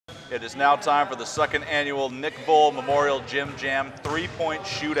It is now time for the second annual Nick Voll Memorial Gym Jam 3-point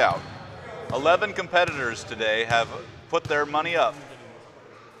shootout. 11 competitors today have put their money up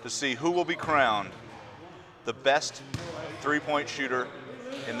to see who will be crowned the best 3-point shooter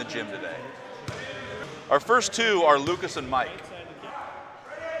in the gym today. Our first two are Lucas and Mike.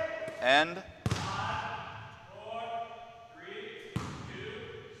 And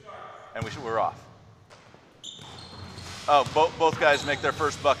we're off. Oh, both guys make their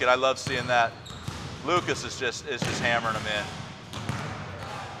first bucket. I love seeing that. Lucas is just hammering them in.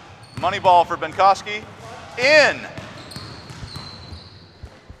 Money ball for Benkoski. In!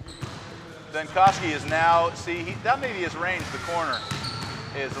 Benkoski is now, see, that may be his range. The corner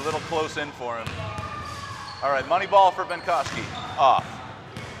is a little close in for him. All right, money ball for Benkoski. Off.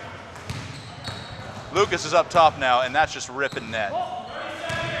 Lucas is up top now, and that's just ripping net.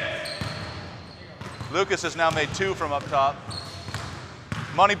 Lucas has now made 2 from up top.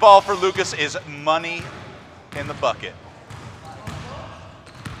 Money ball for Lucas is money in the bucket.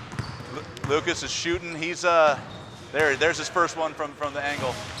 Lucas is shooting. He's there's his first one from the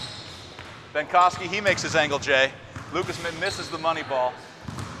angle. Benkoski, he makes his angle J. Lucas misses the money ball.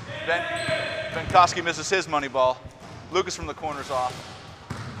 Benkoski misses his money ball. Lucas from the corner's off.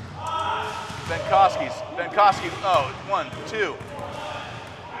 Benkoski, oh, 1, 2.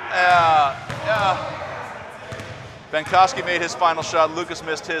 Benkoski made his final shot. Lucas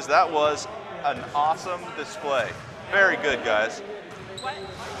missed his. That was an awesome display. Very good, guys. What?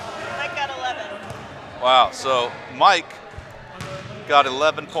 Mike got 11. Wow, so Mike got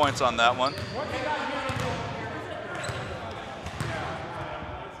 11 points on that one.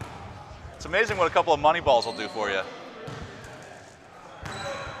 It's amazing what a couple of money balls will do for you.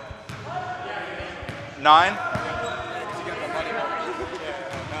 9?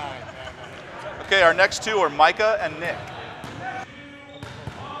 Okay, our next two are Micah and Nick.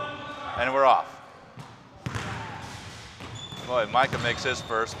 And we're off. Boy, Micah makes his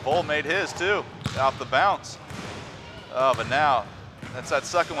first. Voll made his too, off the bounce. Oh, but now, that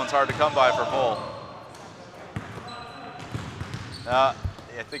second one's hard to come by for Voll. I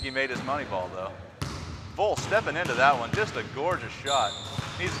think he made his money ball though. Voll stepping into that one, just a gorgeous shot.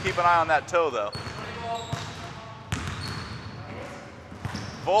 Needs to keep an eye on that toe though.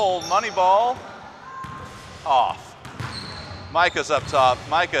 Voll, money ball, off. Micah's up top.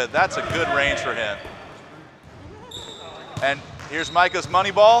 Micah, that's a good range for him. And here's Micah's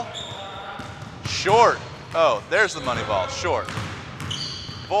money ball. Short. Oh, there's the money ball, short.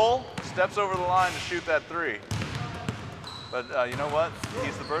 Voll steps over the line to shoot that 3. But you know what?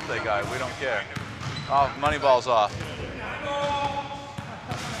 He's the birthday guy. We don't care. Oh, money ball's off.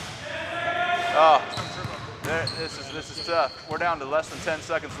 Oh, this is tough. We're down to less than 10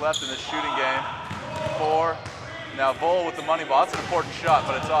 seconds left in this shooting game. 4. Now Voll with the money ball. That's an important shot,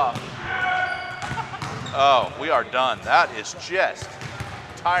 but it's off. Oh, we are done. That is just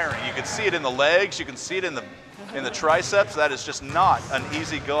tiring. You can see it in the legs. You can see it in the triceps. That is just not an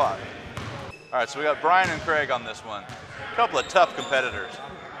easy go out. All right, so we got Brian and Craig on this one. A couple of tough competitors.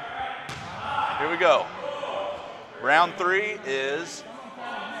 Here we go. Round 3 is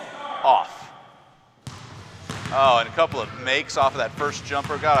off. Oh, and a couple of makes off of that first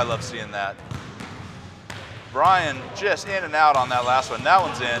jumper. God, I love seeing that. Brian just in and out on that last one. That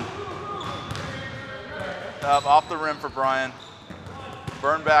one's in. Up off the rim for Brian.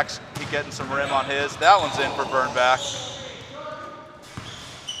 Burnback's getting some rim on his. That one's in for Burnback.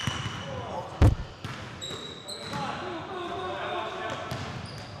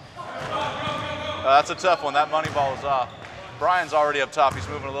 That's a tough one. That money ball is off. Brian's already up top. He's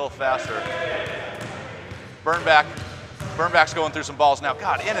moving a little faster. Burnback's going through some balls now.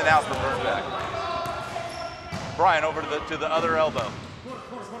 God, in and out for Burnback. Brian over to the other elbow.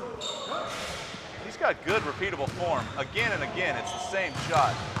 He's got good repeatable form. Again and again, it's the same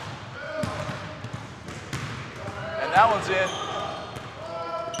shot. And that one's in.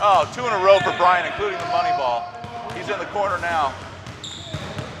 Oh, 2 in a row for Brian, including the money ball. He's in the corner now.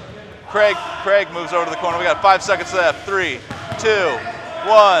 Craig moves over to the corner. We got 5 seconds left. 3, 2,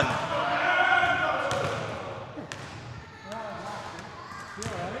 1.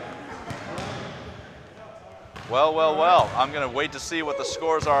 Well. I'm going to wait to see what the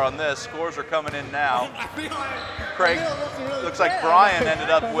scores are on this. Scores are coming in now. Craig, looks like Brian ended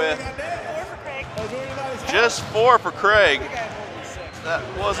up with just 4 for Craig. That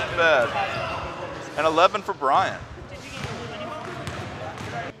wasn't bad. And 11 for Brian.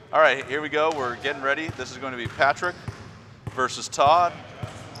 All right, here we go. We're getting ready. This is going to be Patrick versus Todd.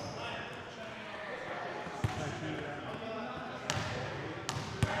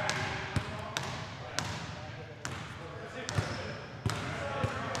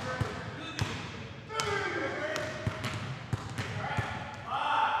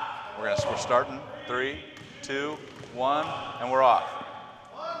 Starting, 3, 2, 1, and we're off.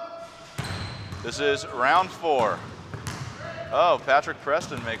 This is round 4. Oh, Patrick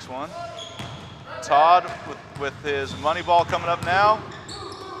Preston makes one. Todd with his money ball coming up now.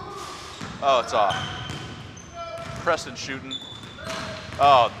 Oh, it's off. Preston shooting.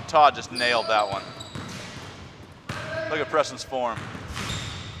 Oh, Todd just nailed that one. Look at Preston's form.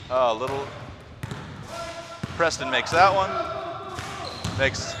 Oh, little. Preston makes that one.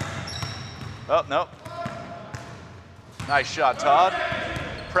 Makes. Oh, nope. Nice shot, Todd.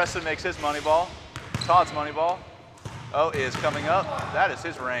 Preston makes his money ball. Todd's money ball. Oh, is coming up. That is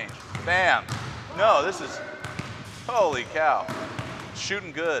his range. Bam. No, this is. Holy cow.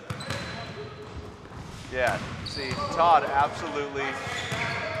 Shooting good. Yeah, see, Todd absolutely,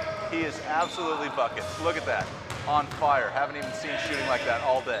 he is absolutely buckets. Look at that, on fire. Haven't even seen shooting like that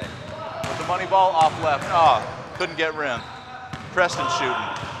all day. With the money ball off left, oh, couldn't get rim. Preston shooting.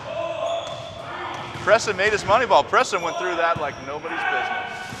 Preston made his money ball. Preston went through that like nobody's business.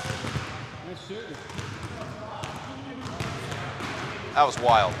 That was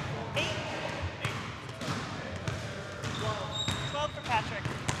wild. 12 for Patrick.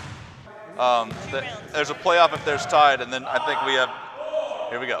 There's a playoff if there's tied, and then I think we have,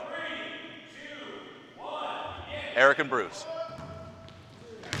 here we go. Eric and Bruce.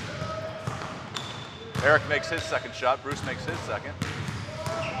 Eric makes his second shot, Bruce makes his second.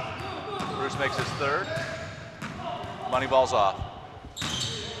 Bruce makes his third. Money ball's off.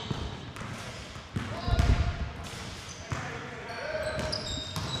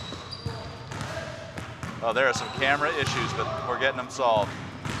 Oh, there are some camera issues, but we're getting them solved.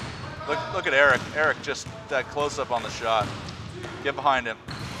 Look at Eric. Eric just that close up on the shot. Get behind him.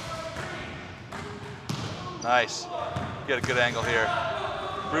 Nice. Get a good angle here.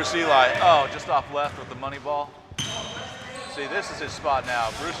 Bruce Eli, oh, just off left with the money ball. See, this is his spot now.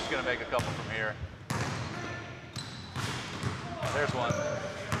 Bruce is going to make a couple from here. There's one.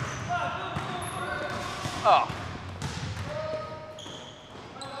 Oh.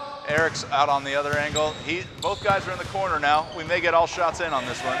 Eric's out on the other angle. Both guys are in the corner now. We may get all shots in on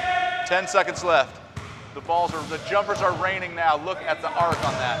this one. 10 seconds left. The jumpers are raining now. Look at the arc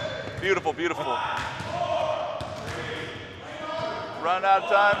on that. Beautiful, beautiful. Run out of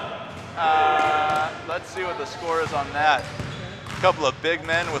time. Let's see what the score is on that. A couple of big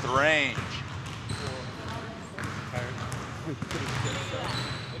men with range.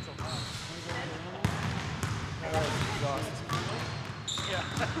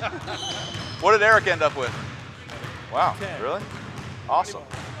 What did Eric end up with? Wow, really? Awesome.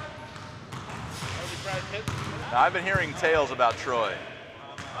 Now, I've been hearing tales about Troy.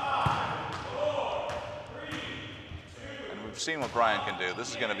 And we've seen what Brian can do. This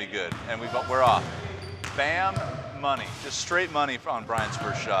is going to be good. And we're off. Bam, money. Just straight money on Brian's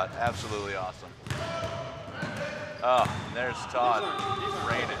first shot. Absolutely awesome. Oh, there's Todd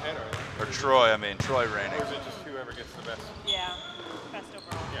raining. Or Troy, Troy raining. Or is it just whoever gets the best? Yeah, best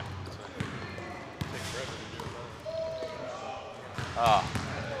overall. Yeah. Oh.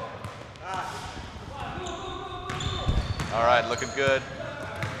 All right, looking good.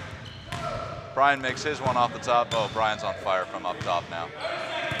 Brian makes his one off the top. Oh, Brian's on fire from up top now.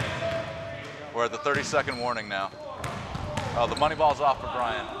 We're at the 30-second warning now. Oh, the money ball's off for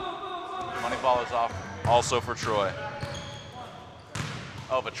Brian. Money ball is off also for Troy.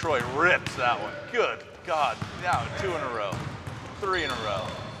 Oh, but Troy rips that one. Good God. Now 2 in a row. 3 in a row.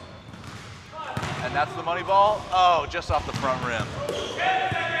 And that's the money ball. Oh, just off the front rim.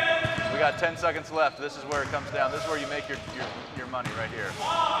 We got 10 seconds left. This is where it comes down. This is where you make your money right here.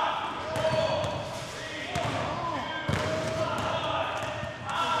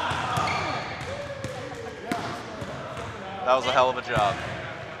 That was a hell of a job.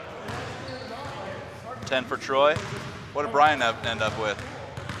 10 for Troy. What did Brian end up with?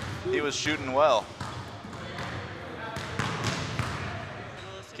 He was shooting well.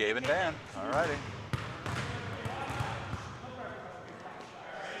 Gabe and Dan. All righty.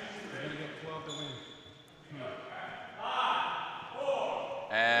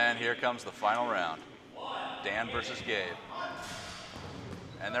 And here comes the final round. Dan versus Gabe.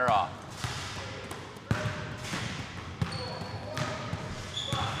 And they're off.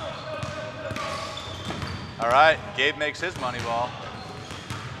 All right, Gabe makes his money ball.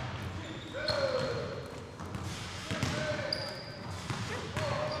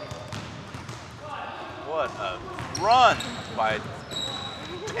 What a run by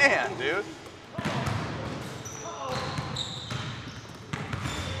Dan, dude.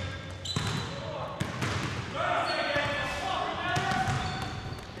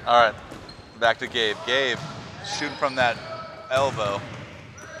 All right, back to Gabe. Gabe shooting from that elbow.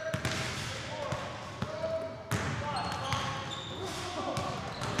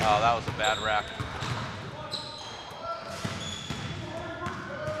 Oh, that was a bad rack.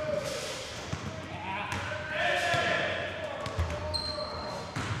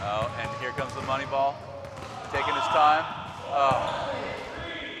 Oh, and here comes the money ball. Taking his time. Oh.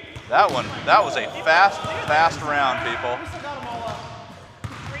 That was a fast round, people.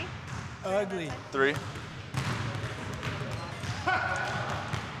 Three. Ugly. 3.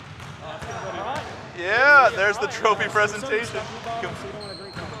 Yeah, there's the trophy presentation. Can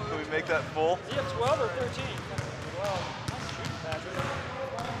we make that full? You have 12 or 13?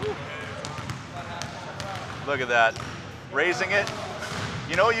 Look at that. Raising it.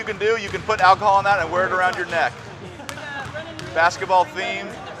 You know what you can do? You can put alcohol in that and wear it around your neck. Basketball theme,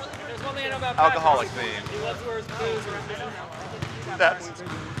 alcoholic theme. He loves to wear his booze That's,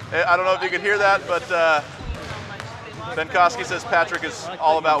 I don't know if you can hear that, but Ben Koski says Patrick is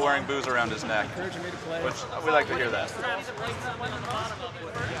all about wearing booze around his neck, which we like to hear that.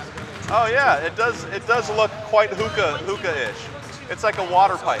 Oh yeah, it does look quite hookah-ish. It's like a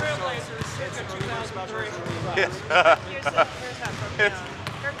water pipe. Here's that trophy.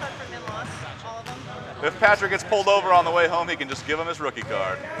 Haircut from in-laws, all of them. If Patrick gets pulled over on the way home, he can just give him his rookie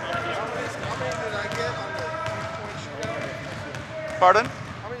card. Pardon?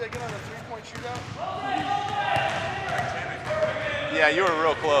 How many did I get on the three-point shootout? Yeah, you were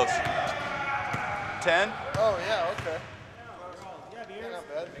real close. 10? Oh, yeah, okay. Yeah, not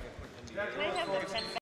bad. Can I have the 10